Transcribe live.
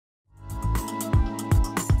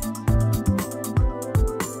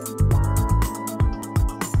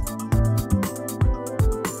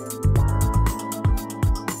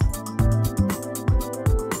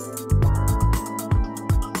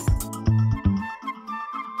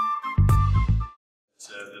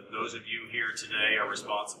those of you here today are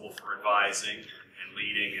responsible for advising and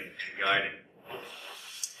leading and guiding.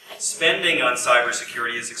 Spending on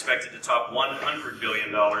cybersecurity is expected to top $100 billion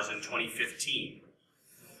in 2015,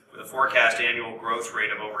 with a forecast annual growth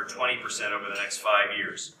rate of over 20% over the next 5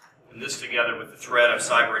 years. And this, together with the threat of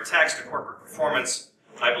cyber attacks to corporate performance,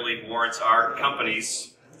 I believe warrants our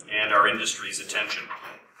companies and our industry's attention.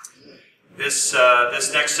 This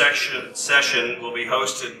next session will be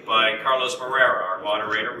hosted by Carlos Moreira, our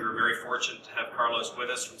moderator. We were very fortunate to have Carlos with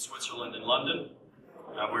us from Switzerland in London,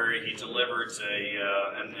 where he delivered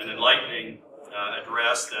an enlightening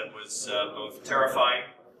address that was both terrifying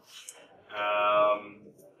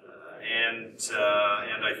and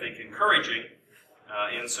I think encouraging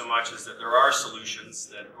in so much as that there are solutions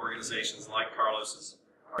that organizations like Carlos's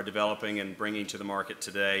are developing and bringing to the market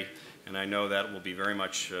today, and I know that will be very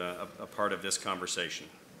much a part of this conversation.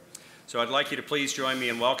 So I'd like you to please join me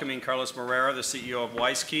in welcoming Carlos Moreira, the CEO of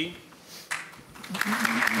Wisekey.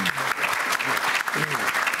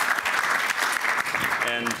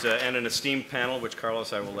 And an esteemed panel, which,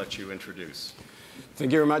 Carlos, I will let you introduce.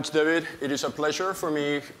 Thank you very much, David. It is a pleasure for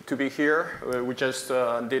me to be here. We just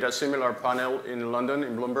did a similar panel in London,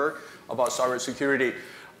 in Bloomberg, about cybersecurity.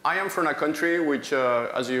 I am from a country which,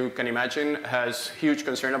 as you can imagine, has huge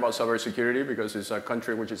concern about cybersecurity because it's a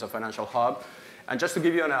country which is a financial hub. And just to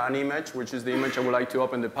give you an image, which is the image I would like to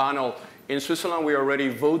open the panel, in Switzerland we are already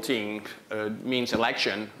voting, means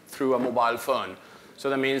election, through a mobile phone. So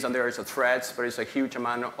that means that there is a threat, but it's a huge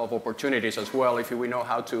amount of opportunities as well if we know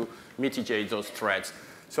how to mitigate those threats.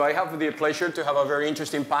 So I have the pleasure to have a very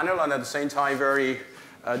interesting panel and at the same time very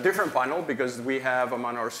different panel because we have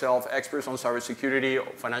among ourselves experts on cybersecurity,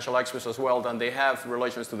 financial experts as well, and they have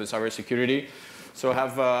relations to the cybersecurity. So I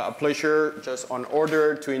have a pleasure just on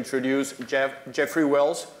order to introduce Jeffrey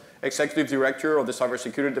Wells, Executive Director of the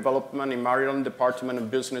Cybersecurity Development in Maryland Department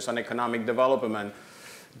of Business and Economic Development.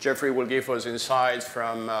 Jeffrey will give us insights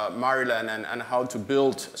from Maryland and how to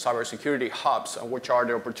build cybersecurity hubs and which are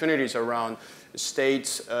the opportunities around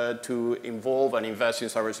states to involve and invest in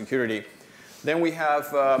cybersecurity. Then we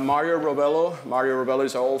have Mario Robello. Mario Robello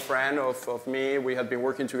is an old friend of me. We had been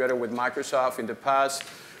working together with Microsoft in the past,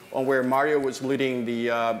 on where Mario was leading the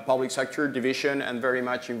public sector division and very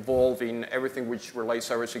much involved in everything which relates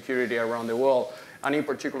cybersecurity around the world, and in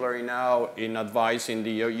particular now in advising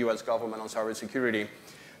the US government on cybersecurity.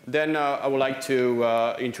 Then I would like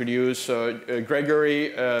to introduce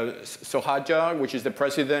Gregory Suhajda, which is the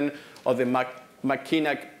president of the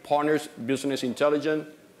Mackinac Partners Business Intelligence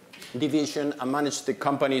Division and manage the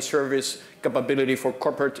company service capability for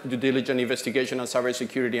corporate due diligence, investigation, and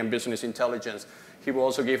cybersecurity and business intelligence. He will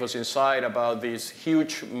also give us insight about this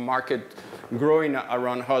huge market growing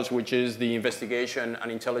around us, which is the investigation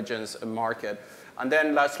and intelligence market. And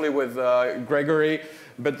then lastly with Gregory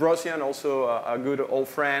Bedrosian, also a good old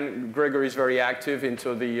friend. Gregory is very active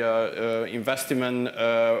into the investment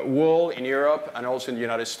world in Europe and also in the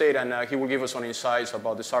United States, and he will give us some insights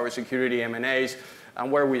about the cybersecurity M&As and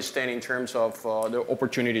where we stand in terms of the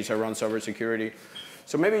opportunities around cybersecurity.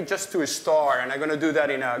 So maybe just to start, and I'm going to do that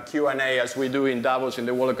in a Q&A as we do in Davos in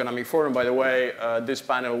the World Economic Forum. By the way, this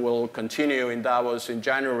panel will continue in Davos in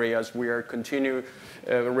January as we are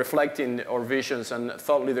reflecting our visions and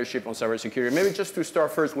thought leadership on cybersecurity. Maybe just to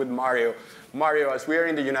start first with Mario. Mario, as we are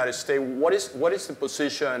in the United States, what is the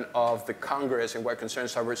position of the Congress in what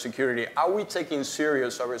concerns cybersecurity? Are we taking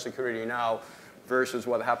serious cybersecurity now versus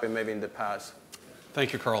what happened maybe in the past?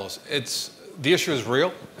 Thank you, Carlos. The issue is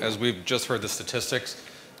real, as we've just heard the statistics,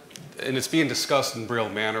 and it's being discussed in real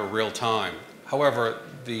manner, real time. However,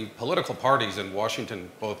 the political parties in Washington,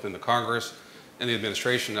 both in the Congress and the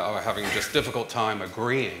administration, are having just difficult time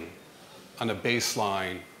agreeing on a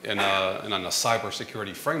baseline and on a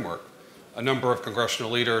cybersecurity framework. A number of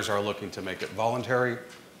congressional leaders are looking to make it voluntary.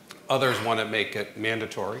 Others want to make it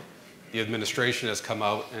mandatory. The administration has come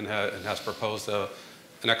out and has proposed an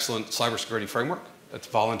excellent cybersecurity framework that's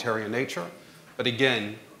voluntary in nature. But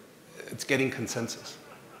again, it's getting consensus.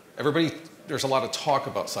 There's a lot of talk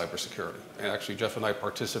about cybersecurity. And actually, Jeff and I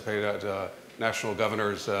participated at National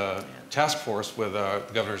Governors Task Force with the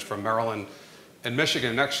governors from Maryland and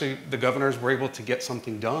Michigan. And actually, the governors were able to get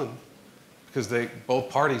something done because both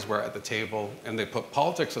parties were at the table and they put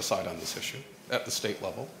politics aside on this issue at the state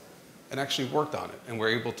level and actually worked on it. And were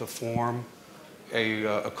able to form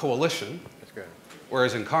a coalition. That's good.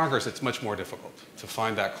 Whereas in Congress, it's much more difficult to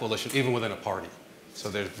find that coalition, even within a party. So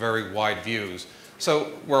there's very wide views.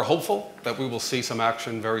 So we're hopeful that we will see some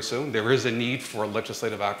action very soon. There is a need for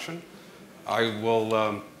legislative action. I will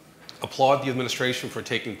applaud the administration for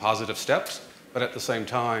taking positive steps, but at the same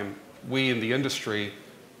time, we in the industry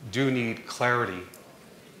do need clarity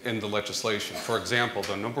in the legislation. For example,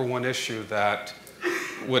 the number one issue that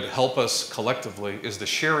would help us collectively is the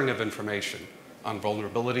sharing of information on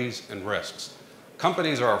vulnerabilities and risks.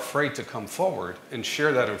 Companies are afraid to come forward and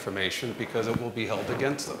share that information because it will be held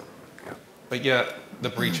against them. But yet, the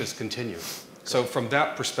breaches continue. So from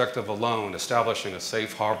that perspective alone, establishing a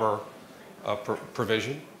safe harbor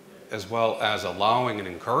provision, as well as allowing and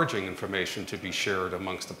encouraging information to be shared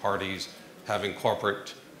amongst the parties, having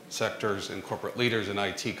corporate sectors and corporate leaders in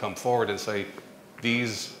IT come forward and say,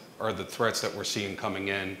 these are the threats that we're seeing coming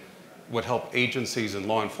in, would help agencies and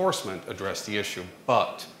law enforcement address the issue.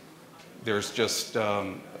 But there's just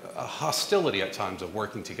a hostility at times of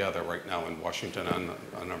working together right now in Washington on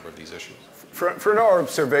a number of these issues. From our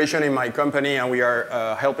observation in my company, and we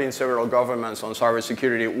are helping several governments on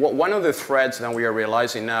cybersecurity, one of the threats that we are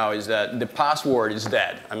realizing now is that the password is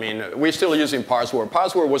dead. I mean, we're still using password.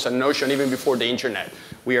 Password was a notion even before the internet.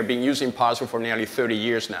 We have been using password for nearly 30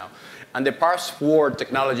 years now. And the password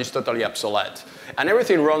technology is totally obsolete. And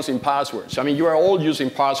everything runs in passwords. I mean, you are all using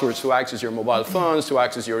passwords to access your mobile phones, to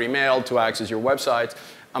access your email, to access your websites,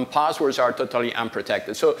 and passwords are totally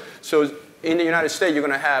unprotected. So in the United States, you're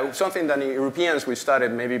going to have something that the Europeans, we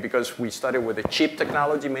started maybe because we started with the chip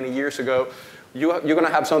technology many years ago. You're going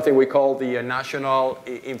to have something we call the National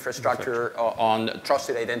Infrastructure on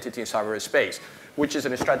Trusted Identity in Cyberspace, which is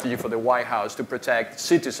a strategy for the White House to protect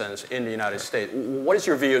citizens in the United States. What is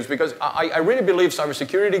your views? Because I really believe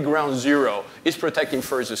cybersecurity ground zero is protecting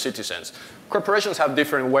first the citizens. Corporations have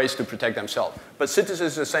different ways to protect themselves, but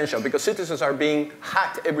citizens is essential because citizens are being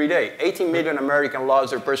hacked every day. 18 million Americans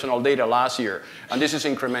lost their personal data last year, and this is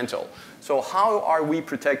incremental. So how are we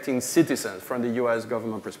protecting citizens from the US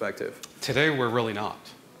government perspective? Today, we're really not.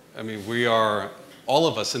 I mean, we are, all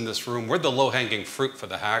of us in this room, we're the low-hanging fruit for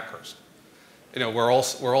the hackers. You know, we're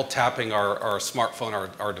all tapping our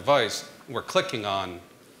smartphone, our device. We're clicking on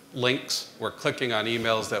links. We're clicking on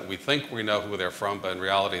emails that we think we know who they're from, but in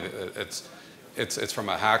reality, it's from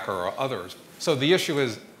a hacker or others. So the issue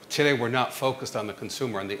is, today we're not focused on the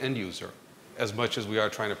consumer and the end user as much as we are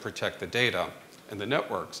trying to protect the data and the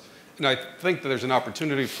networks. And I think that there's an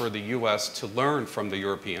opportunity for the US to learn from the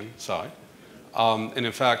European side. And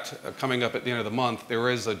in fact, coming up at the end of the month, there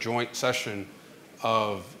is a joint session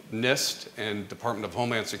of NIST and Department of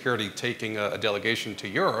Homeland Security taking a delegation to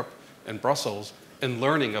Europe and Brussels and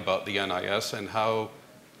learning about the NIS and how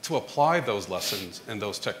to apply those lessons and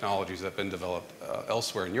those technologies that have been developed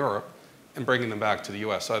elsewhere in Europe and bringing them back to the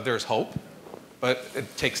US. There's hope, but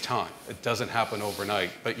it takes time. It doesn't happen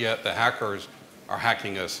overnight, but yet the hackers are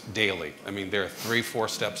hacking us daily. I mean, they're 3-4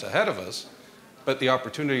 steps ahead of us, but the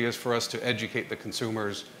opportunity is for us to educate the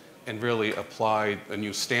consumers and really apply a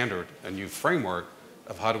new standard, a new framework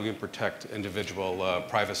of how do we protect individual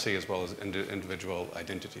privacy as well as individual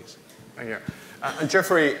identities. Thank you.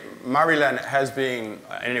 Jeffrey, Maryland has been,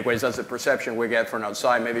 anyways, that's the perception we get from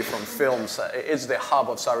outside, maybe from films. It's the hub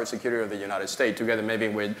of cybersecurity of the United States, together maybe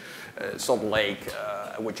with Salt Lake,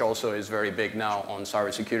 which also is very big now on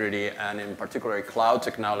cybersecurity and in particular cloud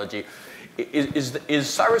technology. Is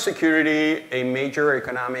cybersecurity a major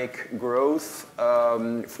economic growth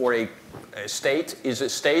for a state? Is it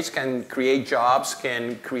states can create jobs,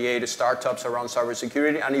 can create startups around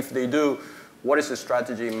cybersecurity? And if they do, what is the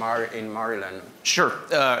strategy in Maryland? Sure.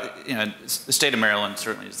 You know, the state of Maryland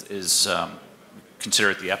certainly is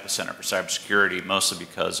considered the epicenter for cybersecurity, mostly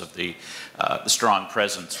because of the strong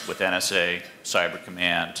presence with NSA, Cyber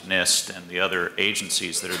Command, NIST, and the other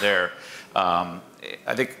agencies that are there.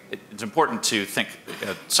 I think it's important to think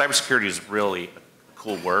cybersecurity is really a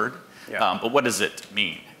cool word, yeah. But what does it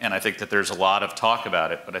mean? And I think that there's a lot of talk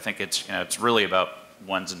about it, but I think it's really about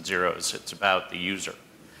ones and zeros. It's about the user.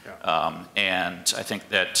 Yeah. And I think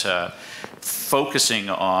that focusing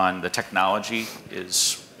on the technology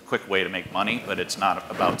is a quick way to make money, but it's not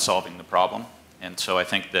about solving the problem. And so I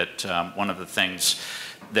think that one of the things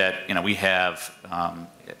that we have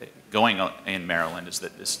going on in Maryland is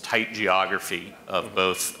that this tight geography of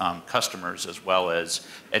both customers as well as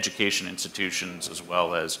education institutions as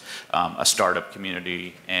well as a startup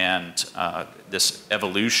community and this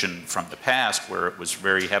evolution from the past where it was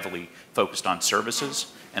very heavily focused on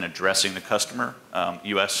services and addressing the customer,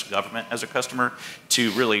 U.S. government as a customer, to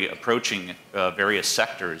really approaching various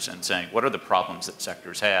sectors and saying, what are the problems that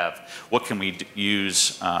sectors have? What can we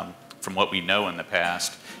use from what we know in the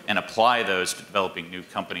past and apply those to developing new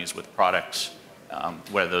companies with products,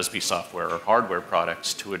 whether those be software or hardware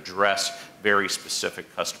products, to address very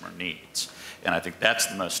specific customer needs. And I think that's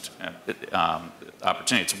the most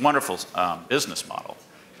opportunity. It's a wonderful business model.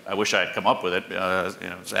 I wish I had come up with it,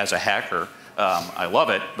 as a hacker. I love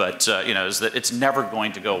it, but is that it's never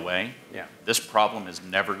going to go away. Yeah. This problem is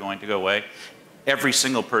never going to go away. Every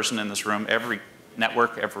single person in this room, every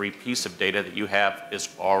network, every piece of data that you have is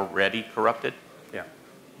already corrupted. Yeah.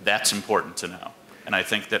 That's important to know. And I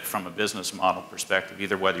think that from a business model perspective,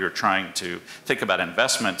 either whether you're trying to think about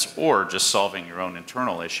investments or just solving your own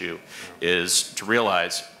internal issue, is to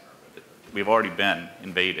realize we've already been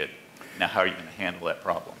invaded. Now, how are you going to handle that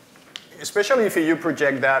problem? Especially if you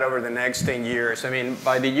project that over the next 10 years. I mean,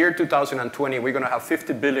 by the year 2020, we're going to have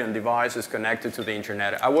 50 billion devices connected to the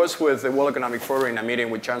internet. I was with the World Economic Forum in a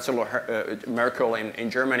meeting with Chancellor Merkel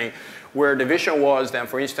in Germany, where the vision was that,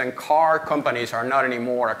 for instance, car companies are not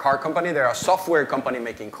anymore a car company, they're a software company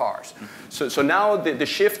making cars. So now the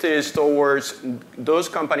shift is towards those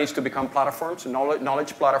companies to become platforms,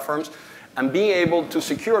 knowledge platforms, and being able to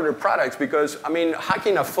secure their products, because, I mean,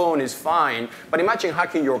 hacking a phone is fine, but imagine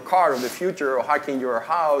hacking your car of the future, or hacking your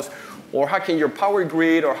house, or hacking your power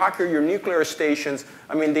grid, or hacking your nuclear stations.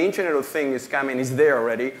 I mean, the Internet of Things is coming, is there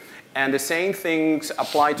already. And the same things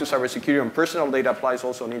apply to cybersecurity, and personal data applies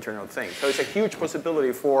also on Internet of Things. So it's a huge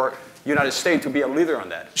possibility for the United States to be a leader on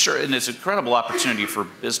that. Sure, and it's an incredible opportunity for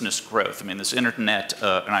business growth. I mean, this Internet,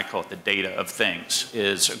 and I call it the data of things,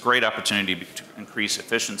 is a great opportunity to increase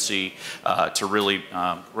efficiency, to really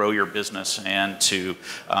grow your business, and to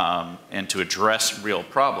address real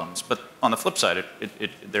problems. But on the flip side,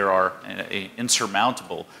 there are an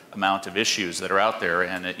insurmountable amount of issues that are out there,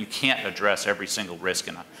 and you can't address every single risk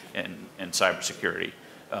in cybersecurity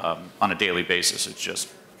on a daily basis. It's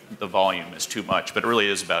just the volume is too much. But it really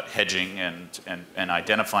is about hedging and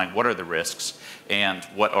identifying what are the risks and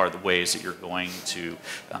what are the ways that you're going to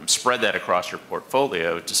spread that across your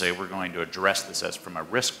portfolio to say we're going to address this as from a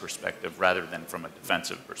risk perspective rather than from a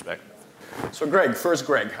defensive perspective. So Greg, first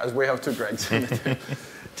Greg, as we have two Gregs.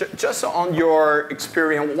 Just on your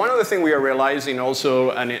experience, one of the things we are realizing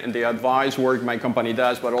also, and in the advice work my company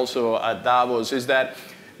does, but also at Davos, is that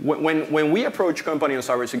when we approach companies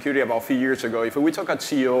on cybersecurity about a few years ago, if we talk at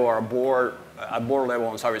CEO or at board level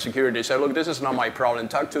on cybersecurity, they say, look, this is not my problem,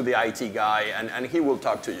 talk to the IT guy, and he will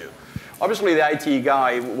talk to you. Obviously, the IT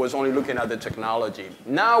guy was only looking at the technology.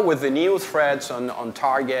 Now, with the new threats on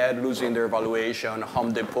Target losing their valuation,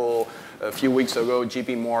 Home Depot a few weeks ago,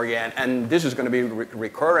 JP Morgan, and this is going to be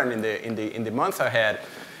recurrent in the month ahead,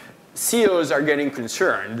 CEOs are getting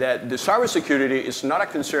concerned that the cybersecurity is not a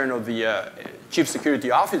concern of the chief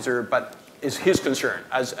security officer, but is his concern,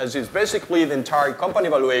 as is basically the entire company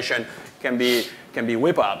valuation can be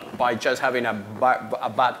whipped up by just having a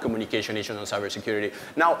bad communication issue on cybersecurity.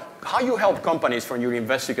 Now, how you help companies from your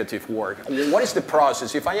investigative work? What is the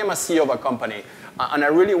process? If I am a CEO of a company and I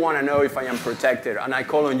really want to know if I am protected, and I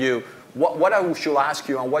call on you, what I should ask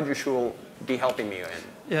you and what you should be helping me in?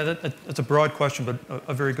 Yeah, that's a broad question, but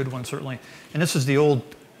a very good one, certainly. And this is the old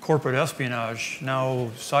corporate espionage, now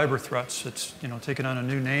cyber threats. It's taken on a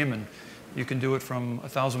new name, and you can do it from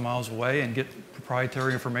 1,000 miles away and get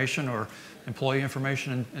proprietary information or employee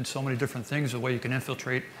information and so many different things, the way you can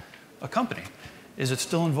infiltrate a company. Is it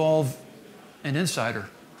still involve an insider?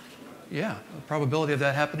 Yeah, the probability of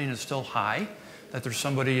that happening is still high, that there's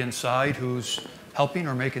somebody inside who's helping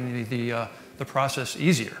or making the process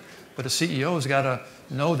easier. But a CEO has got to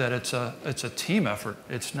know that it's a team effort.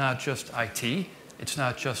 It's not just IT. It's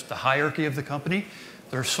not just the hierarchy of the company.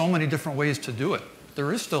 There are so many different ways to do it.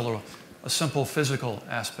 There is still a simple physical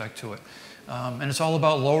aspect to it. And it's all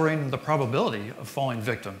about lowering the probability of falling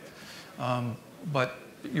victim. But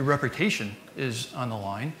your reputation is on the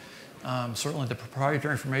line. Certainly the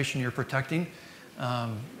proprietary information you're protecting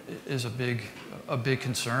is a big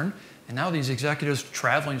concern. And now these executives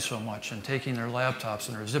traveling so much and taking their laptops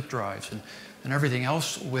and their zip drives and everything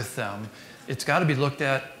else with them, it's got to be looked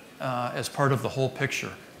at as part of the whole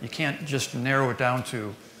picture. You can't just narrow it down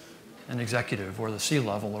to an executive or the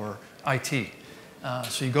C-level or IT.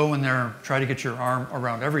 So you go in there, try to get your arm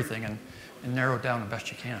around everything and narrow it down the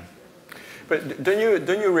best you can. But don't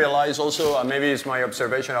you realize also, maybe it's my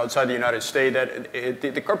observation outside the United States, that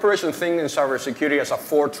the corporation thinks in cybersecurity as a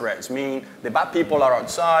fortress, meaning the bad people are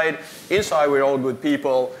outside, inside we're all good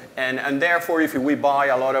people, and therefore if we buy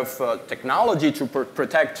a lot of technology to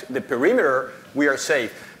protect the perimeter, we are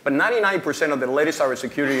safe. But 99% of the latest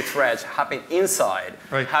cybersecurity threats happen inside.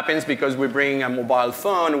 Right. Happens because we bring a mobile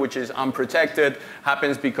phone, which is unprotected.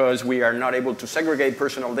 Happens because we are not able to segregate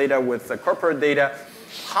personal data with the corporate data.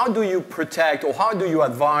 How do you protect, or how do you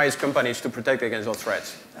advise companies to protect against those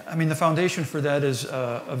threats? I mean, the foundation for that is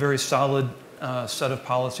a very solid set of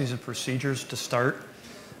policies and procedures to start.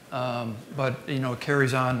 But it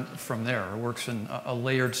carries on from there. It works in a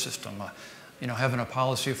layered system. having a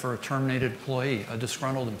policy for a terminated employee, a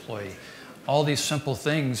disgruntled employee. All these simple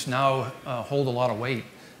things now hold a lot of weight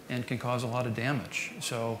and can cause a lot of damage.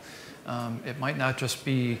 So it might not just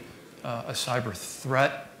be a cyber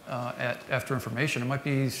threat after information. It might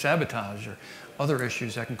be sabotage or other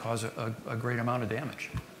issues that can cause a great amount of damage.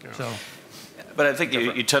 Yeah. So, but I think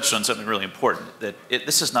you touched on something really important, that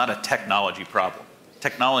this is not a technology problem.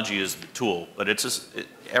 Technology is the tool, but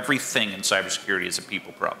everything in cybersecurity is a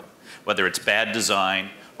people problem. Whether it's bad design,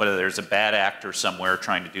 whether there's a bad actor somewhere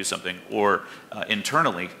trying to do something, or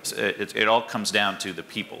internally, it all comes down to the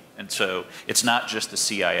people. And so it's not just the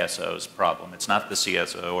CISO's problem. It's not the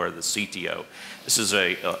CSO or the CTO. This is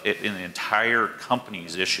an entire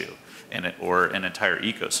company's issue, or an entire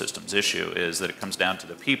ecosystem's issue, is that it comes down to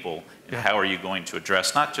the people. And how are you going to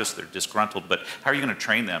address not just their disgruntled, but how are you going to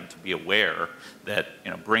train them to be aware that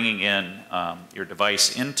bringing in your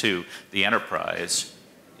device into the enterprise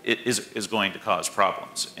is going to cause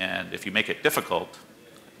problems. And if you make it difficult,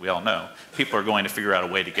 we all know, people are going to figure out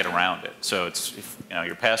a way to get around it. So if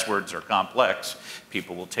your passwords are complex,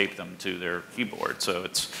 people will tape them to their keyboard. So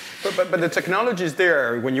it's... But the technology is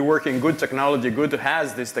there. When you work in good technology, good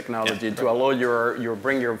has this technology to allow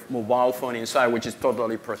bring your mobile phone inside, which is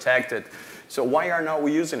totally protected. So why are not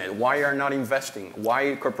we using it? Why are not investing?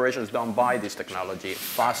 Why corporations don't buy this technology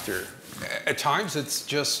faster? At times, it's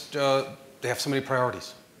just they have so many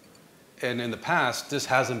priorities. And in the past, this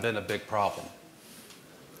hasn't been a big problem.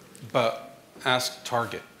 But ask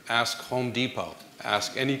Target, ask Home Depot,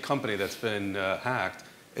 ask any company that's been hacked.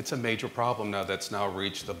 It's a major problem now that's now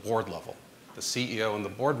reached the board level. The CEO and the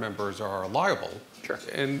board members are liable. Sure.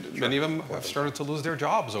 And many of them have started to lose their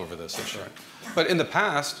jobs over this issue. Right. But in the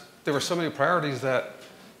past, there were so many priorities that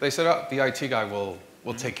they said, oh, the IT guy will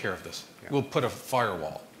take care of this. Yeah. We'll put a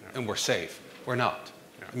firewall, and we're safe. We're not.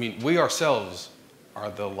 Yeah. I mean, we ourselves are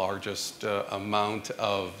the largest amount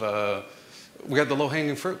of, we have the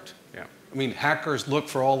low-hanging fruit. Yeah. I mean, hackers look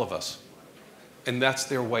for all of us, and that's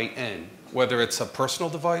their way in. Whether it's a personal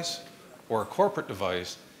device or a corporate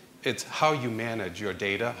device, it's how you manage your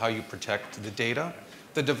data, how you protect the data.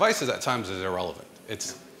 The devices at times is irrelevant.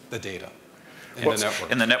 It's the data and the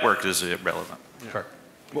network. And the network is irrelevant. Yeah. Correct.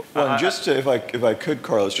 Well, just if I could,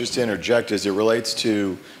 Carlos, just to interject as it relates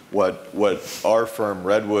to what our firm,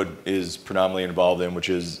 Redwood, is predominantly involved in, which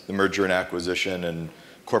is the merger and acquisition and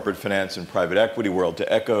corporate finance and private equity world,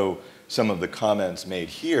 to echo some of the comments made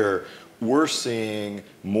here, we're seeing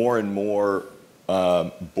more and more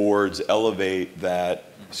boards elevate that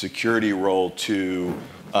security role to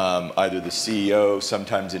either the CEO,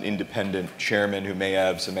 sometimes an independent chairman who may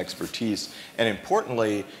have some expertise, and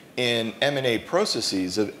importantly, in M&A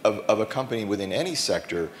processes of a company within any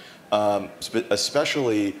sector,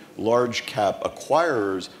 especially large cap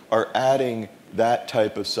acquirers are adding that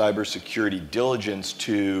type of cybersecurity diligence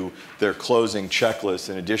to their closing checklist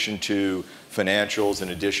in addition to financials, in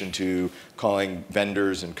addition to calling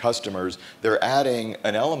vendors and customers. They're adding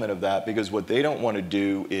an element of that because what they don't want to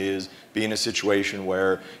do is be in a situation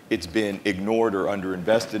where it's been ignored or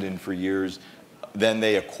underinvested in for years. Then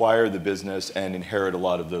they acquire the business and inherit a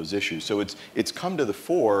lot of those issues. So it's come to the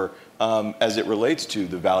fore as it relates to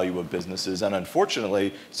the value of businesses. And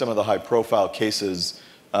unfortunately, some of the high-profile cases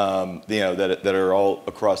that are all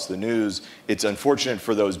across the news, it's unfortunate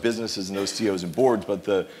for those businesses and those CEOs and boards, but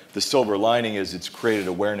the silver lining is it's created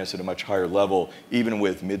awareness at a much higher level, even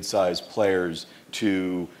with mid-sized players,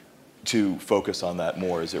 to focus on that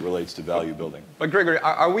more as it relates to value building. But Gregory,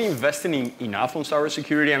 are we investing enough on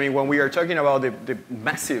cybersecurity? I mean, when we are talking about the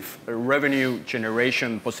massive revenue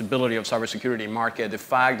generation possibility of cybersecurity market, the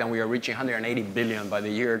fact that we are reaching 180 billion by the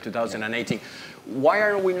year 2018, why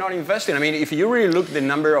are we not investing? I mean, if you really look at the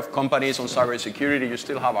number of companies on cybersecurity, you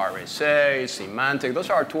still have RSA, Symantec. Those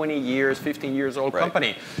are 20 years, 15 years old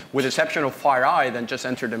company. With the exception of FireEye that just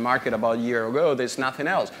entered the market about a year ago, there's nothing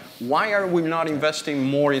else. Why are we not investing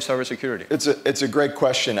more in cybersecurity? It's a great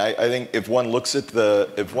question. I think if one looks at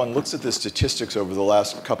the statistics over the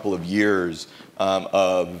last couple of years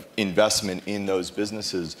of investment in those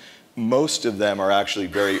businesses, most of them are actually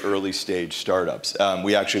very early stage startups.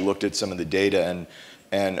 We actually looked at some of the data,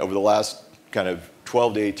 and over the last kind of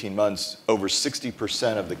 12 to 18 months, over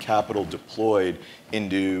 60% of the capital deployed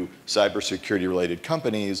into cybersecurity related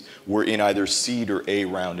companies were in either seed or A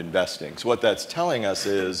round investing. So what that's telling us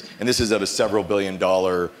is, and this is of a several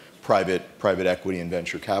billion-dollar private equity and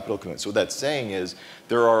venture capital commitment. So what that's saying is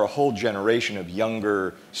there are a whole generation of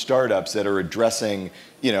younger startups that are addressing,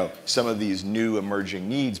 some of these new emerging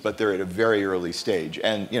needs, but they're at a very early stage.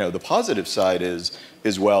 And the positive side is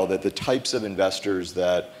as well that the types of investors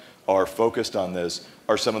that are focused on this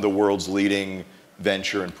are some of the world's leading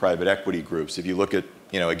venture and private equity groups. If you look at,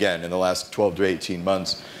 again, in the last 12 to 18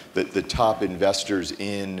 months, the top investors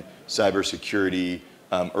in cybersecurity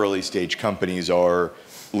early stage companies are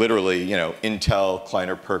literally, Intel,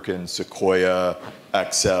 Kleiner Perkins, Sequoia,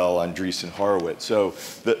 Excel, Andreessen Horowitz. So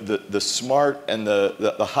the smart and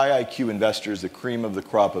the high IQ investors, the cream of the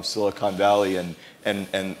crop of Silicon Valley and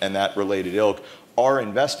that related ilk, are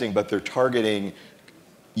investing, but they're targeting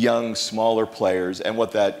young, smaller players. And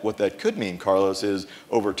what that could mean, Carlos, is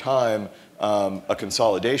over time a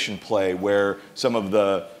consolidation play where some of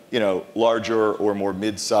the larger or more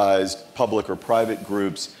mid-sized public or private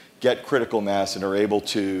groups get critical mass and are able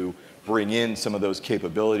to bring in some of those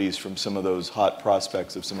capabilities from some of those hot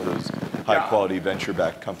prospects of some of those high-quality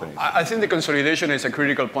venture-backed companies. I think the consolidation is a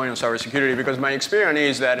critical point on cybersecurity because my experience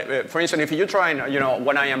is that, for instance, if you try and,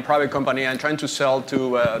 when I am a private company and trying to sell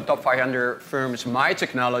to top 500 firms my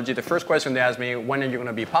technology, the first question they ask me, when are you going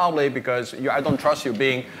to be public? Because I don't trust you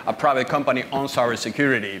being a private company on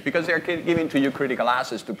cybersecurity because they're giving to you critical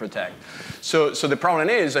assets to protect. So the problem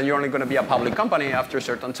is that you're only going to be a public company after a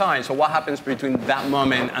certain time. So what happens between that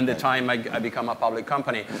moment and the time I become a public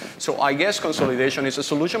company? So I guess consolidation is a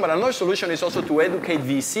solution, but another solution is also to educate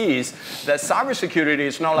VCs that cybersecurity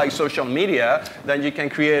is not like social media, that you can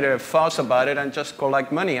create a fuss about it and just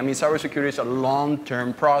collect money. I mean, cybersecurity is a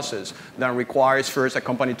long-term process that requires first a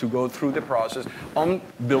company to go through the process on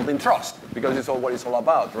building trust, because it's all what it's all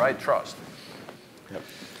about, right? Trust. Yep.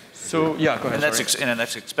 So yeah, go ahead. And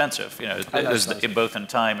that's expensive, both in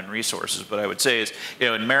time and resources. But I would say is,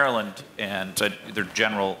 in Maryland and their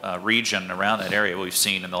general region around that area, we've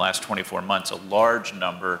seen in the last 24 months a large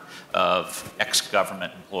number of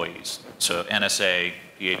ex-government employees. So NSA,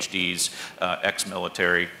 PhDs,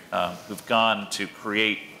 ex-military, who've gone to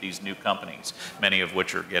create these new companies, many of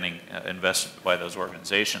which are getting invested by those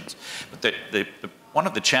organizations. But one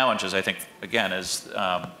of the challenges, I think, again, is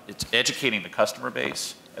it's educating the customer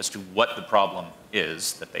base as to what the problem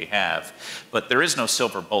is that they have, but there is no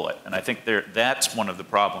silver bullet, and I think that's one of the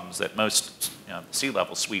problems that most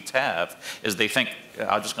C-level suites have, is they think,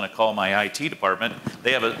 I'm just going to call my IT department,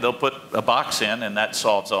 they'll put a box in and that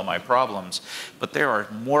solves all my problems, but there are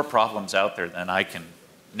more problems out there than I can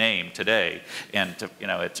name today, and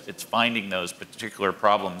it's finding those particular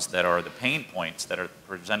problems that are the pain points that are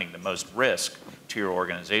presenting the most risk to your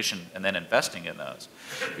organization and then investing in those,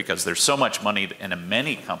 because there's so much money and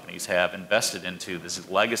many companies have invested into these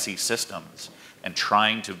legacy systems and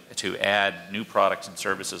trying to add new products and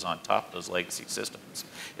services on top of those legacy systems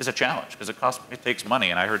is a challenge because it takes money.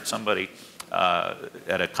 And I heard somebody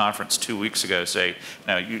at a conference 2 weeks ago say,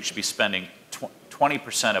 you should be spending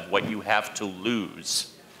 20% of what you have to lose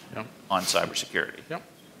on cybersecurity. Yep.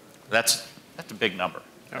 That's a big number.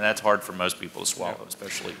 And that's hard for most people to swallow,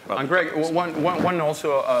 especially. And Greg, one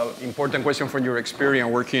also important question from your experience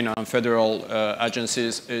working on federal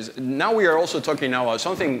agencies is now we are also talking now about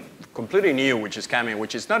something completely new which is coming,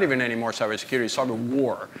 which is not even anymore cybersecurity, cyber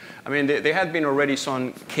war. I mean, there had been already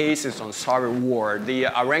some cases on cyber war. The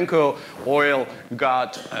Aramco oil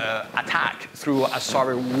got attacked through a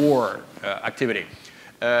cyber war activity.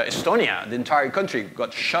 Estonia, the entire country,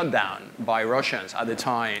 got shut down by Russians at the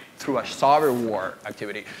time through a cyber war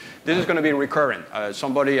activity. This is going to be recurrent.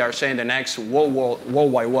 Somebody are saying the next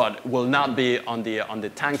worldwide war will not be on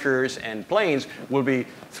the tankers and planes, will be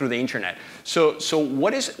through the internet. So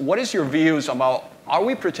what is your views about, are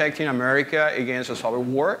we protecting America against a cyber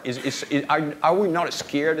war? Are we not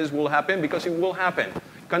scared this will happen? Because it will happen.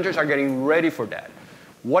 Countries are getting ready for that.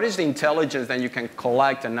 What is the intelligence that you can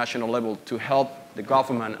collect at national level to help the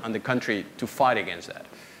government and the country to fight against that?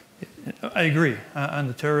 I agree. On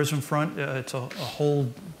the terrorism front, it's a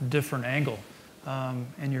whole different angle.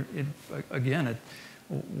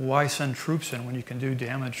 Why send troops in when you can do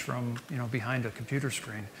damage from behind a computer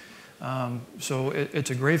screen? So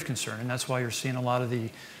it's a grave concern, and that's why you're seeing a lot of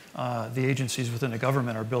the agencies within the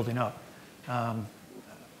government are building up.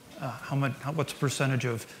 What's the percentage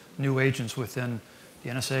of new agents within the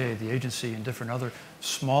NSA, the agency, and different other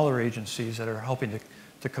smaller agencies that are helping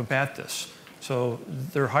to combat this? So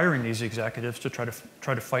they're hiring these executives to try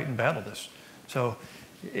to fight and battle this. So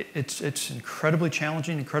it's incredibly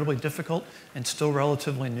challenging, incredibly difficult, and still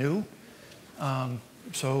relatively new.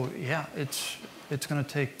 So yeah, it's going to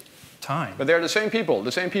take time. But they're the same people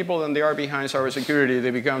that they are behind cybersecurity. They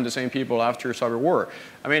become the same people after cyber war.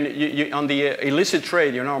 I mean, on the illicit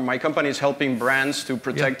trade, my company is helping brands to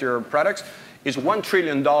protect their products. It's $1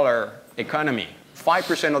 trillion economy.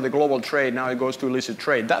 5% of the global trade now it goes to illicit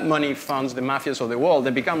trade. That money funds the mafias of the world.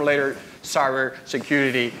 They become later cyber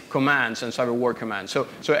security commands and cyber war commands. So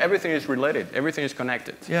everything is related. Everything is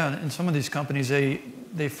connected. Yeah, and some of these companies,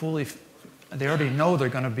 they fully they already know they're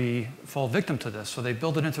going to fall victim to this, so they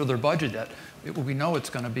build it into their budget that we know it's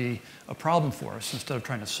going to be a problem for us instead of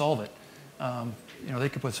trying to solve it. They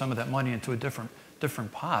could put some of that money into a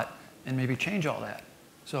different pot and maybe change all that.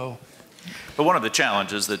 So, but one of the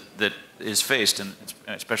challenges that is faced, and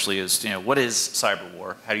especially is, what is cyber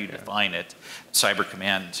war? How do you define it? Cyber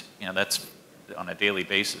command, that's on a daily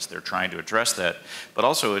basis. They're trying to address that, but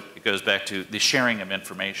also it goes back to the sharing of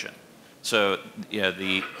information. So,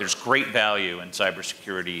 there's great value in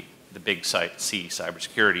cybersecurity, the big C,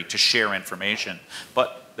 cybersecurity, to share information,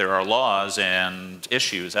 but there are laws and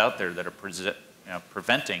issues out there that are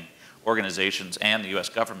preventing organizations and the U.S.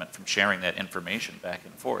 government from sharing that information back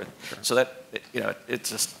and forth. Sure. So that,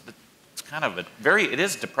 it's kind of it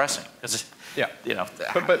is depressing because,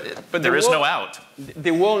 but there is no out.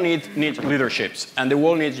 The world needs leaderships, and the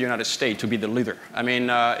world needs the United States to be the leader. I mean,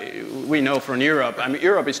 we know from Europe,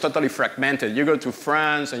 Europe is totally fragmented. You go to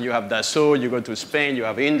France and you have Dassault, you go to Spain, you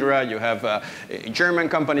have Indra, you have German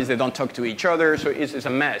companies, they don't talk to each other, so it's a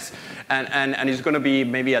mess. And it's going to be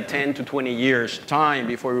maybe a 10 to 20 years time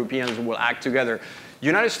before Europeans will act together.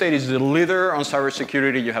 United States is the leader on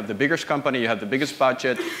cybersecurity. You have the biggest company, you have the biggest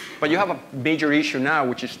budget, but you have a major issue now,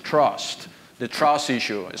 which is trust. The trust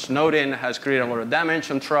issue. Snowden has created a lot of damage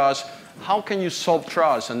on trust. How can you solve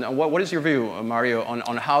trust? And what is your view, Mario,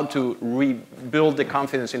 on how to rebuild the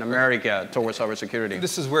confidence in America towards cybersecurity?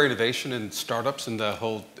 This is where innovation and startups and the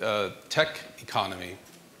whole tech economy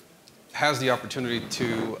has the opportunity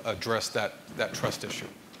to address that trust issue.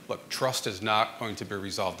 Look, trust is not going to be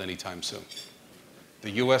resolved anytime soon.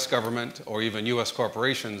 The U.S. government or even U.S.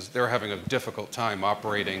 corporations, they're having a difficult time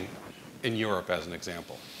operating in Europe, as an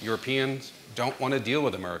example. Europeans don't want to deal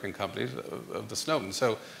with American companies of the Snowden.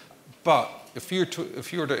 So, but if you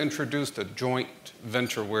were to introduce a joint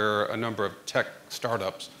venture where a number of tech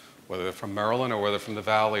startups, whether they're from Maryland or whether from the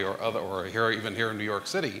Valley or even here in New York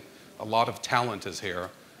City, a lot of talent is here,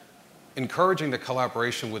 encouraging the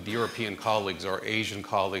collaboration with the European colleagues or Asian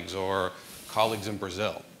colleagues or colleagues in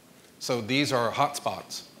Brazil. So these are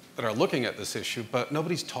hotspots that are looking at this issue, but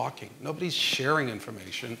nobody's talking. Nobody's sharing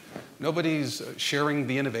information. Nobody's sharing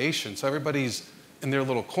the innovation. So everybody's in their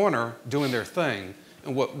little corner doing their thing.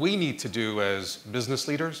 And what we need to do as business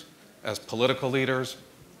leaders, as political leaders,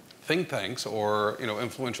 think tanks, or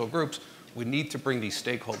influential groups, we need to bring these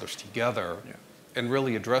stakeholders together and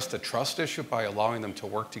really address the trust issue by allowing them to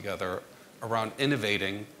work together around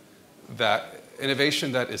innovation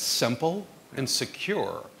that is simple and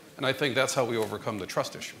secure. And I think that's how we overcome the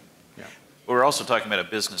trust issue. Yeah. We're also talking about a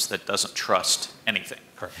business that doesn't trust anything.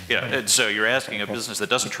 Correct. And so you're asking a business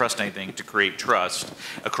that doesn't trust anything to create trust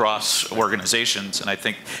across organizations. And I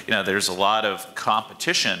think there's a lot of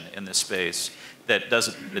competition in this space that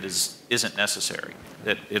isn't necessary.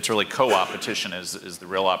 That it's really co-opetition is the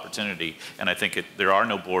real opportunity, and I think there are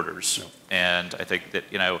no borders. No. And I think that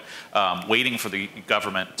waiting for the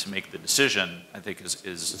government to make the decision, I think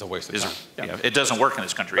is a waste of time. It doesn't work in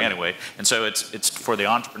this country anyway. And so it's for the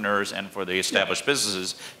entrepreneurs and for the established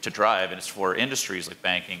businesses to drive, and it's for industries like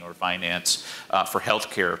banking or finance, for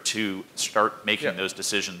healthcare to start making those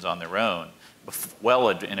decisions on their own, well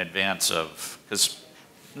in advance of, because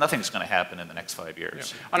nothing's going to happen in the next 5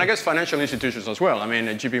 years. Yeah. And I guess financial institutions as well. I mean,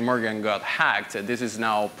 JP Morgan got hacked. This is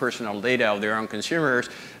now personal data of their own consumers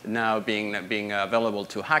now being available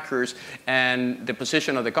to hackers. And the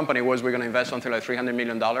position of the company was we're going to invest something like $300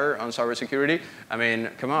 million on cybersecurity. I mean,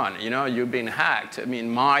 come on, you've been hacked. I mean,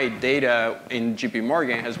 my data in JP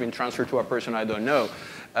Morgan has been transferred to a person I don't know.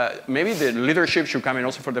 Maybe the leadership should come in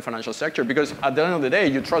also for the financial sector, because at the end of the day,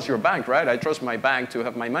 you trust your bank, right? I trust my bank to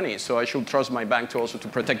have my money, so I should trust my bank to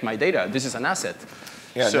protect my data. This is an asset.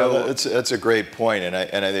 Yeah, so that's a great point,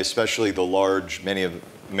 and especially the large, many of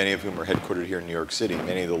whom are headquartered here in New York City,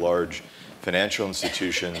 many of the large financial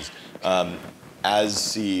institutions, as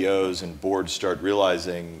CEOs and boards start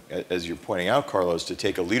realizing, as you're pointing out, Carlos, to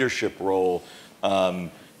take a leadership role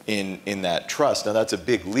in that trust. Now that's a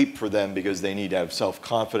big leap for them because they need to have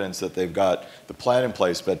self-confidence that they've got the plan in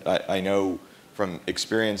place, but I know from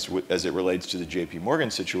experience as it relates to the JP Morgan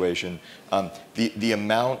situation, the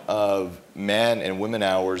amount of man and women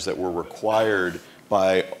hours that were required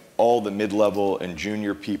by all the mid-level and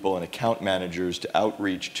junior people and account managers to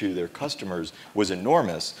outreach to their customers was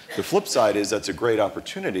enormous. The flip side is that's a great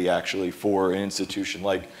opportunity actually for an institution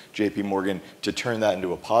like JP Morgan to turn that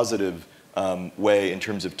into a positive way in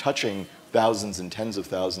terms of touching thousands and tens of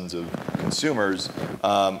thousands of consumers,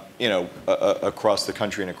 across the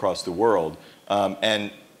country and across the world.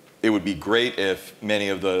 And it would be great if many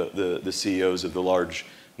of the CEOs of the large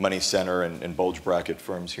money center and bulge bracket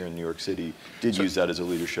firms here in New York City did use that as a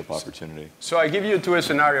leadership opportunity. So I give you two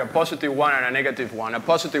scenarios, a positive one and a negative one. A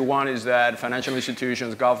positive one is that financial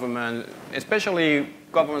institutions, government, especially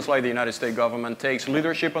governments like the United States government, takes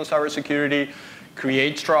leadership on cybersecurity,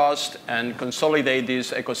 creates trust, and consolidate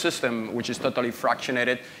this ecosystem, which is totally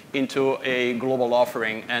fractionated, into a global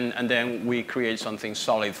offering, and then we create something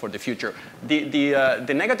solid for the future.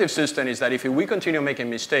 The negative system is that if we continue making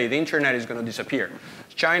mistakes, the internet is going to disappear.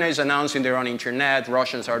 China is announcing their own internet.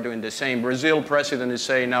 Russians are doing the same. Brazil president is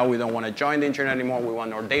saying, now we don't want to join the internet anymore. We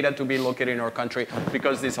want our data to be located in our country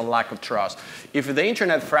because there's a lack of trust. If the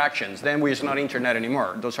internet fractions, then it's not internet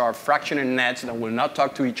anymore. Those are fractioning nets that will not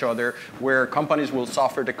talk to each other, where companies will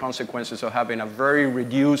suffer the consequences of having a very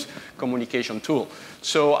reduced communication tool.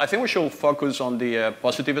 So I think we should focus on the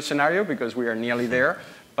positive scenario because we are nearly there,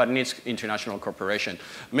 but needs international cooperation.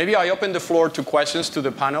 Maybe I open the floor to questions to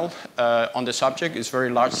the panel on the subject. It's a very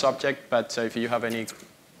large subject, but if you have any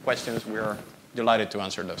questions, we are delighted to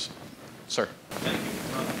answer those. Sir. Thank you.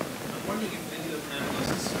 I'm wondering if any of the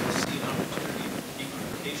panelists see an opportunity for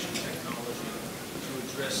decomputational technology to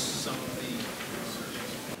address some of the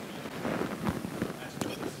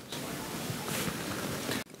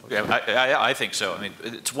I think so. I mean,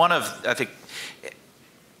 it's one of, I think,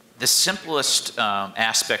 the simplest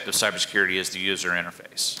aspect of cybersecurity is the user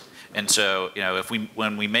interface. And so,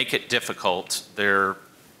 when we make it difficult,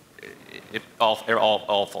 it all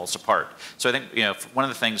falls apart. So I think, one of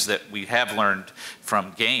the things that we have learned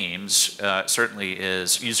from games certainly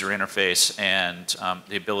is user interface and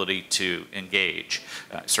the ability to engage.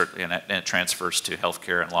 Certainly, and it transfers to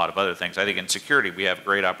healthcare and a lot of other things. I think in security, we have a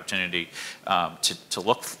great opportunity to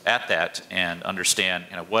look at that and understand,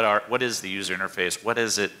 what is the user interface? What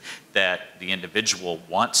is it that the individual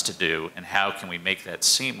wants to do, and how can we make that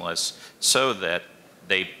seamless so that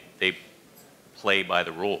they play by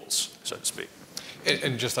the rules, so to speak.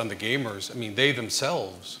 And just on the gamers, I mean, they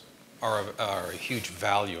themselves are a huge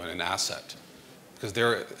value and an asset, because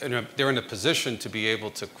they're in a position to be able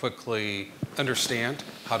to quickly understand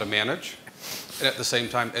how to manage, and at the same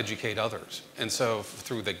time educate others. And so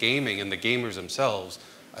through the gaming and the gamers themselves,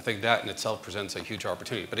 I think that in itself presents a huge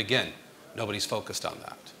opportunity. But again, nobody's focused on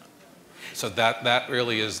that. So that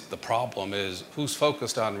really is the problem, is who's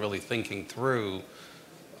focused on really thinking through,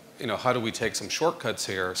 how do we take some shortcuts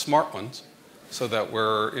here, smart ones, so that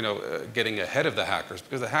we're, getting ahead of the hackers,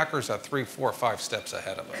 because the hackers are 3, 4, 5 steps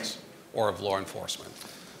ahead of us, or of law enforcement.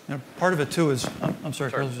 Part of it too is, I'm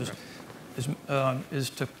sorry, Carlos, is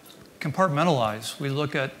to compartmentalize. We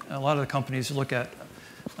look at, a lot of the companies look at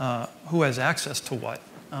who has access to what,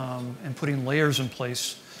 and putting layers in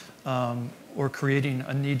place, or creating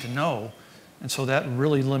a need to know. And so that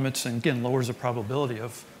really limits and again lowers the probability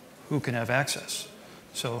of who can have access.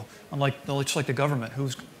 So it's like the government,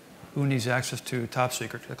 who needs access to top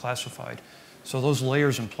secret, to classified. So those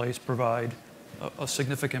layers in place provide a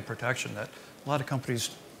significant protection that a lot of companies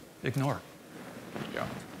ignore. Yeah.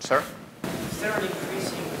 Sir? Is there an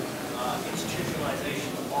increasing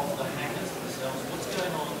institutionalization of the hackers themselves? What's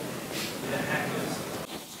going on with the hackers?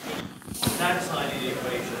 On that side of the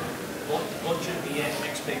equation, what should be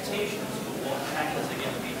expectations for what hackers are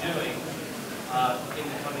going to be doing in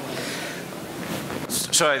the coming years?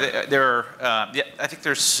 So I think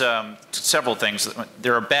there's several things.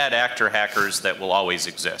 There are bad actor hackers that will always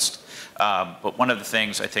exist. But one of the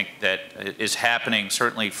things I think that is happening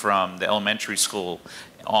certainly from the elementary school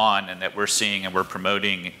on, and that we're seeing and we're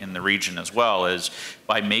promoting in the region as well, is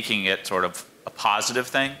by making it sort of a positive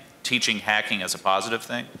thing, teaching hacking as a positive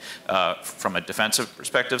thing from a defensive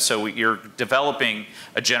perspective. So you're developing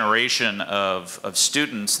a generation of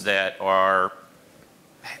students that are,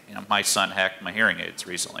 my son hacked my hearing aids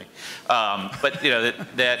recently, but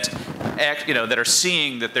that are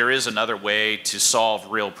seeing that there is another way to solve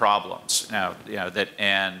real problems. Now,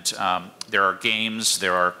 there are games,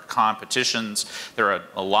 there are competitions, there are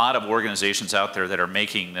a lot of organizations out there that are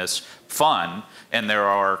making this fun, and there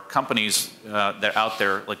are companies that are out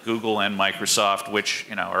there like Google and Microsoft, which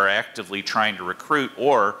are actively trying to recruit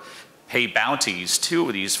or pay bounties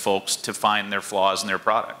to these folks to find their flaws in their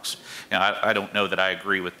products. I don't know that I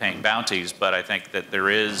agree with paying bounties, but I think that there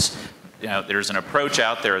is, there's an approach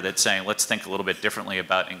out there that's saying, let's think a little bit differently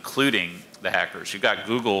about including the hackers. You've got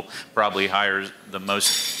Google probably hires the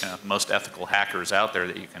most ethical hackers out there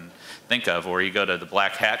that you can think of, or you go to the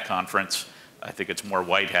Black Hat conference, I think it's more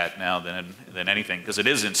white hat now than anything, because it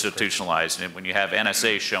is institutionalized. And when you have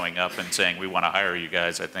NSA showing up and saying, we want to hire you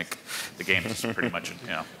guys, I think the game is pretty much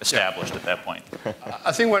established at that point.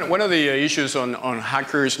 I think one of the issues on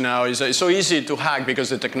hackers now is that it's so easy to hack because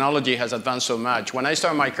the technology has advanced so much. When I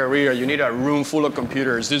started my career, you need a room full of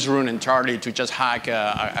computers, this room entirely, to just hack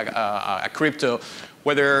a crypto.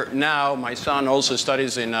 Whether now my son also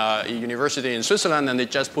studies in a university in Switzerland, and they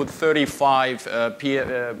just put 35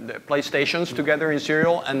 PlayStations together in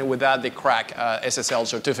serial, and with that they crack SSL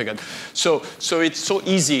certificate. So it's so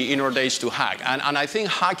easy in our days to hack. And I think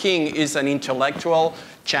hacking is an intellectual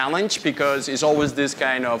challenge because it's always this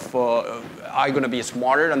kind of, I'm going to be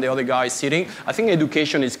smarter than the other guy sitting. I think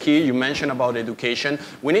education is key. You mentioned about education.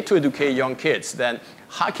 We need to educate young kids that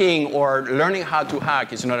hacking or learning how to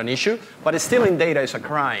hack is not an issue, but stealing data is a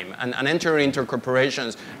crime, and entering into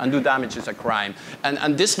corporations and do damage is a crime.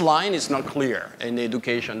 And this line is not clear in the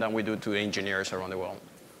education that we do to engineers around the world.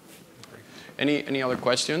 Any other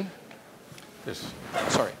question? Yes.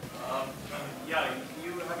 Sorry. Yeah,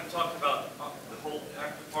 you haven't talked about the whole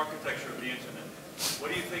architecture of the internet.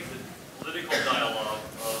 What do you think the political dialogue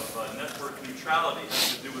of network neutrality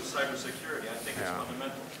has to do with cybersecurity? I think it's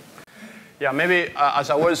fundamental. Yeah, maybe as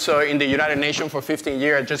I was in the United Nations for 15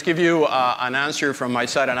 years, just give you an answer from my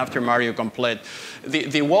side, and after Mario complete.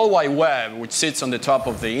 The World Wide Web, which sits on the top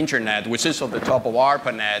of the internet, which sits on the top of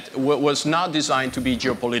ARPANET, was not designed to be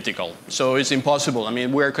geopolitical. So it's impossible. I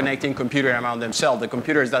mean, we're connecting computers among themselves. The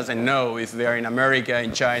computer doesn't know if they're in America,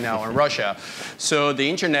 in China, or in Russia. So the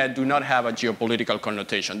internet do not have a geopolitical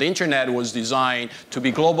connotation. The internet was designed to be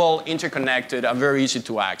global, interconnected, and very easy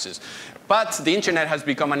to access. But the internet has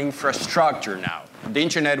become an infrastructure now. The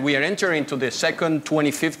internet, we are entering into the second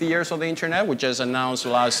 25th years of the internet, which is announced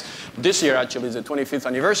this year actually is the 25th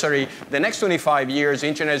anniversary. The next 25 years, the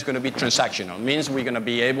internet is going to be transactional. It means we're going to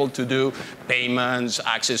be able to do payments,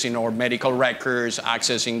 accessing our medical records,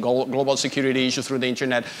 accessing global security issues through the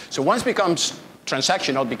internet. So once it becomes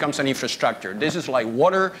transactional, becomes an infrastructure. This is like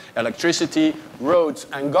water, electricity, roads,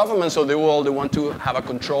 and governments of the world, they want to have a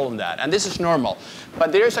control on that. And this is normal.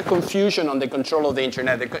 But there is a confusion on the control of the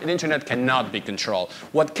internet. The internet cannot be controlled.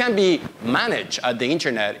 What can be managed at the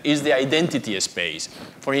internet is the identity space.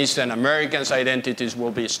 For instance, Americans' identities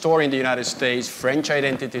will be stored in the United States, French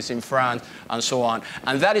identities in France, and so on.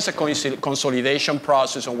 And that is a consolidation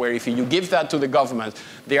process on where if you give that to the government,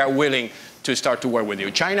 they are willing to start to work with you.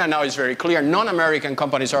 China now is very clear. Non-American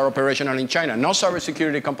companies are operational in China. No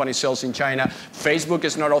cybersecurity company sells in China. Facebook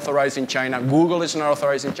is not authorized in China. Google is not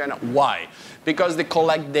authorized in China. Why? Because they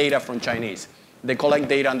collect data from Chinese. They collect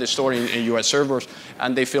data and they store in US servers,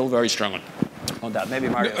 and they feel very strongly on that. Maybe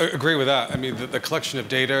Mario. I agree with that. I mean, the collection of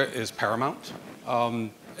data is paramount.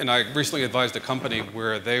 And I recently advised a company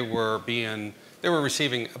where they were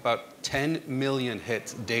receiving about 10 million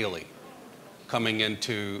hits daily coming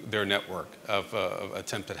into their network of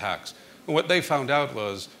attempted hacks. And what they found out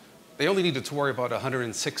was they only needed to worry about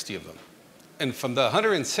 160 of them. And from the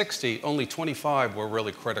 160, only 25 were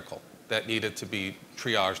really critical that needed to be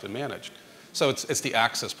triaged and managed. So it's the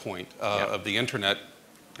access point of the internet.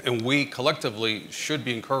 And we collectively should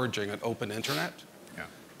be encouraging an open internet. Yeah.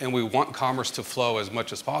 And we want commerce to flow as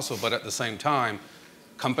much as possible, but at the same time,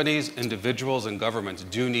 companies, individuals, and governments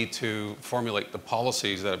do need to formulate the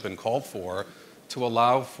policies that have been called for to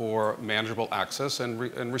allow for manageable access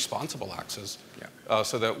and responsible access,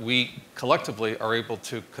 so that we collectively are able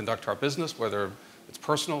to conduct our business, whether it's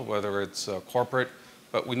personal, whether it's corporate,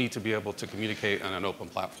 but we need to be able to communicate on an open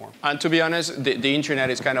platform. And to be honest, the internet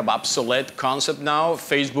is kind of obsolete concept now.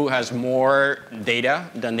 Facebook has more data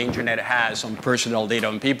than the internet has on personal data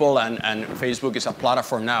on people, and Facebook is a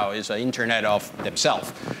platform now. It's an internet of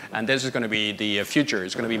themselves. And this is going to be the future.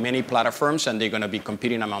 It's going to be many platforms, and they're going to be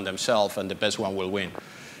competing among themselves, and the best one will win.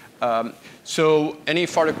 So any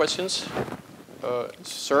further questions?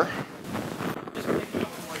 Sir? Just picking up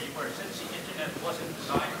from where you were, since the internet wasn't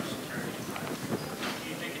designed for security, do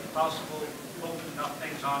you think it's possible to open enough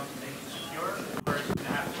things on to make it secure, or is it going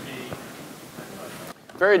to have to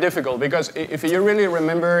be? Very difficult, because if you really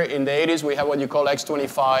remember, in the 80s, we had what you call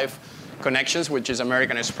X25 connections, which is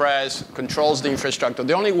American Express, controls the infrastructure.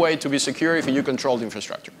 The only way to be secure is if you control the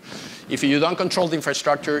infrastructure. If you don't control the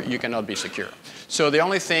infrastructure, you cannot be secure. So the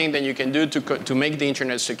only thing that you can do to make the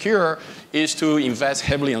internet secure is to invest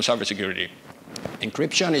heavily on cybersecurity.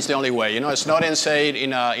 Encryption is the only way. You know, Snowden said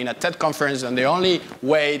in a TED conference that the only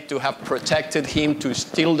way to have protected him to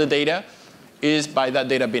steal the data is by that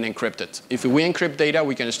data being encrypted. If we encrypt data,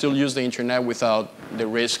 we can still use the internet without the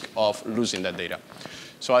risk of losing that data.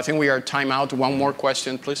 So I think we are time out. One more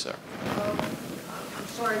question, please, sir. I'm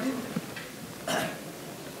sorry,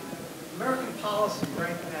 American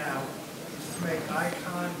make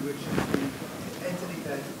ICON, which is the entity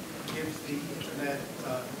that gives the internet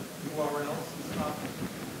URLs and stuff,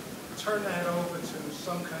 turn that over to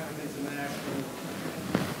some kind of international.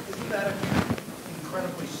 Isn't that an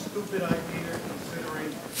incredibly stupid idea,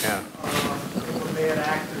 considering there were bad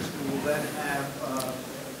actors who will then have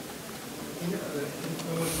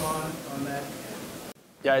influence on that?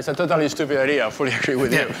 Yeah, it's a totally stupid idea. I fully agree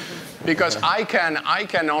with you. Because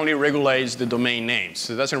ICANN only regulates the domain names.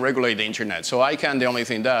 It doesn't regulate the internet. So ICANN, the only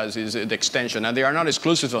thing it does is the extension. And they are not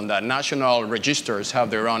exclusive on that. National registers have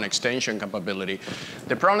their own extension capability.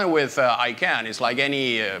 The problem with ICANN is like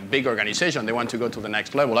any big organization, they want to go to the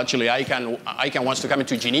next level. Actually, ICANN wants to come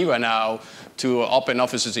into Geneva now to open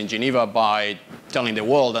offices in Geneva by telling the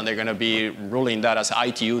world, and they're going to be ruling that as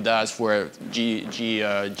ITU does for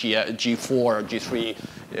G4 or G3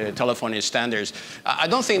 telephony standards. I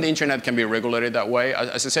don't think the internet can be regulated that way.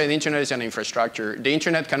 As I say, the internet is an infrastructure. The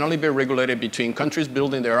internet can only be regulated between countries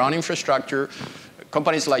building their own infrastructure.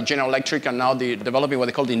 Companies like General Electric are now developing what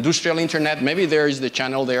they call the industrial internet. Maybe there is the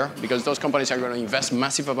channel there, because those companies are going to invest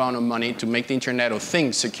massive amount of money to make the Internet of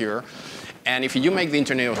Things secure. And if you make the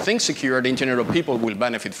Internet of Things secure, the Internet of People will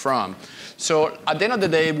benefit from. So at the end of the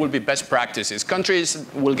day, it will be best practices. Countries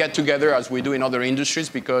will get together as we do in other industries,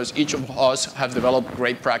 because each of us have developed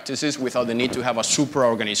great practices without the need to have a super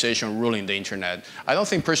organization ruling the Internet. I don't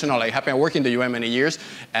think personally, I worked in the UN many years,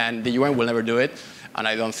 and the UN will never do it. And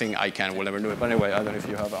I don't think ICANN will ever do it. But anyway, I don't know if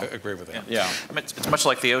you have I agree with that. Yeah. I mean, it's much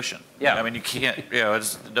like the ocean. Yeah. I mean, you can't,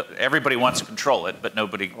 everybody wants to control it, but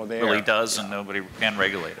nobody really does, and nobody can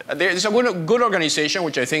regulate it. There's a good organization,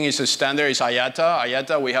 which I think is a standard, is IATA.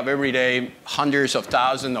 IATA, we have every day hundreds of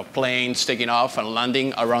thousands of planes taking off and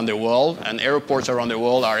landing around the world, and airports around the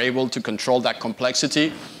world are able to control that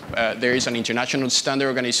complexity. There is an international standard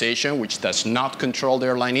organization which does not control the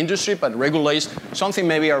airline industry, but regulates something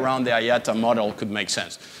maybe around the IATA model could make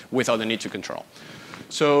sense without the need to control.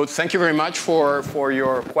 So thank you very much for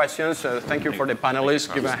your questions. Thank you for the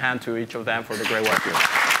panelists. Give a hand to each of them for the great work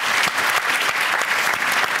here.